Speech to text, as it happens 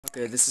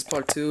Okay, this is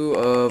part 2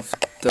 of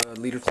the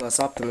Leader Class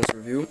Optimus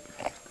review.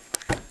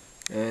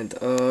 And,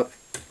 oh,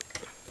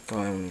 I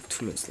only have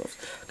 2 minutes left.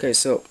 Okay,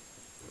 so,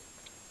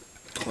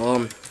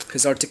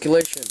 his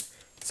articulation.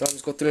 His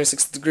arms go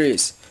 360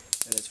 degrees.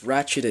 And it's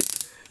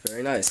ratcheted.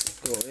 Very nice.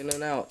 Go in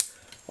and out.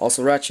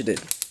 Also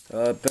ratcheted.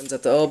 Bends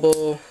at the elbow.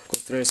 Go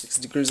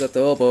 360 degrees at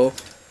the elbow.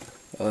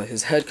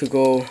 His head could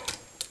go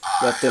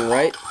left and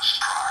right.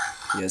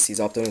 Yes, he's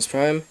Optimus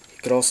Prime. He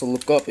could also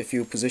look up if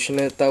you position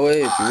it that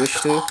way, if you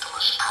wish to.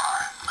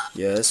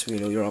 Yes, we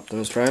know you're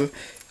Optimus Prime.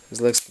 His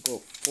legs could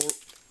go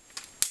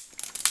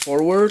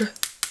forward,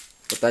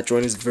 but that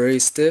joint is very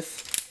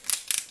stiff.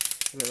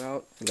 In and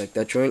out, like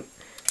that joint.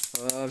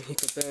 He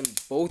could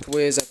bend both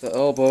ways at the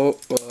elbow,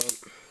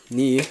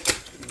 knee,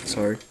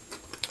 sorry.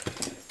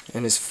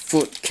 And his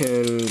foot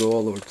can go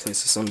all over the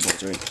place, his sunball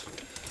joint.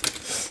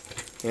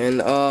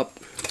 And,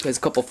 he has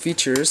a couple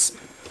features.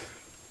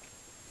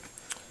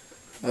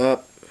 He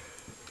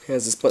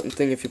has this button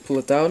thing if you pull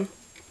it down.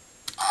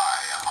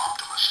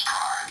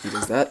 He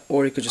does that,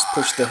 or he could just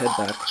push the head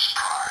back.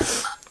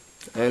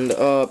 And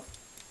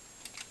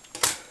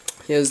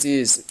he has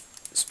these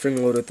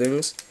spring-loaded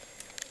things.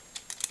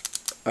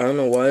 I don't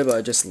know why, but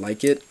I just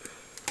like it.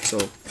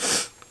 So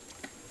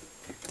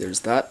there's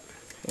that.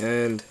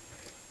 And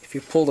if you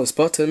pull this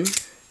button,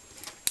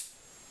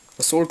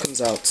 a sword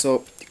comes out.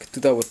 So you could do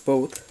that with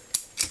both.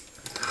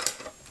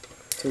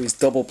 So he's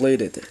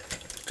double-bladed,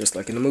 just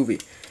like in the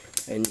movie.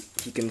 And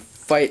he can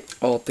fight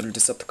all 3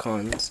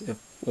 Decepticons, if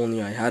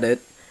only I had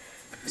it.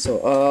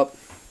 So,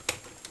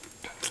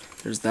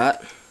 there's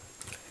that.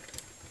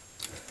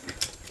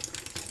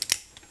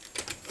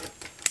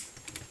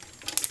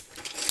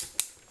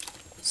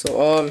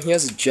 So, he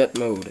has a jet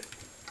mode.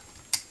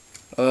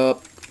 I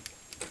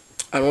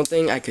don't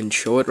think I can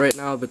show it right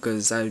now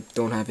because I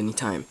don't have any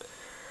time.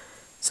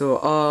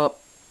 So,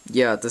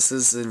 yeah, this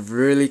is a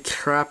really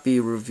crappy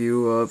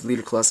review of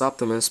Leader Class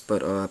Optimus,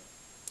 but,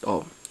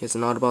 oh, here's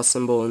an Autobot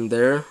symbol in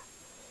there.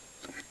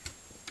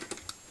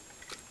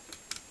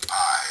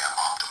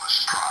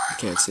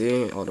 Can't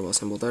see Autobot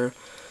symbol there.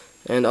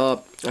 And I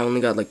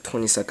only got like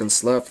 20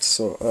 seconds left,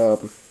 so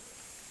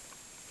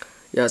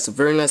yeah, it's a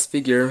very nice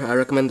figure. I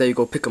recommend that you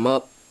go pick him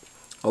up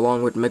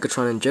along with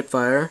Megatron and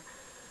Jetfire.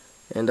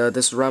 And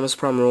this is Optimus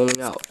Prime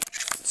rolling out.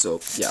 So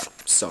yeah,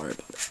 sorry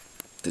about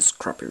this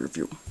crappy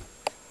review.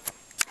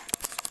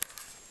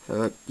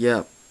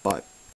 Yeah, bye.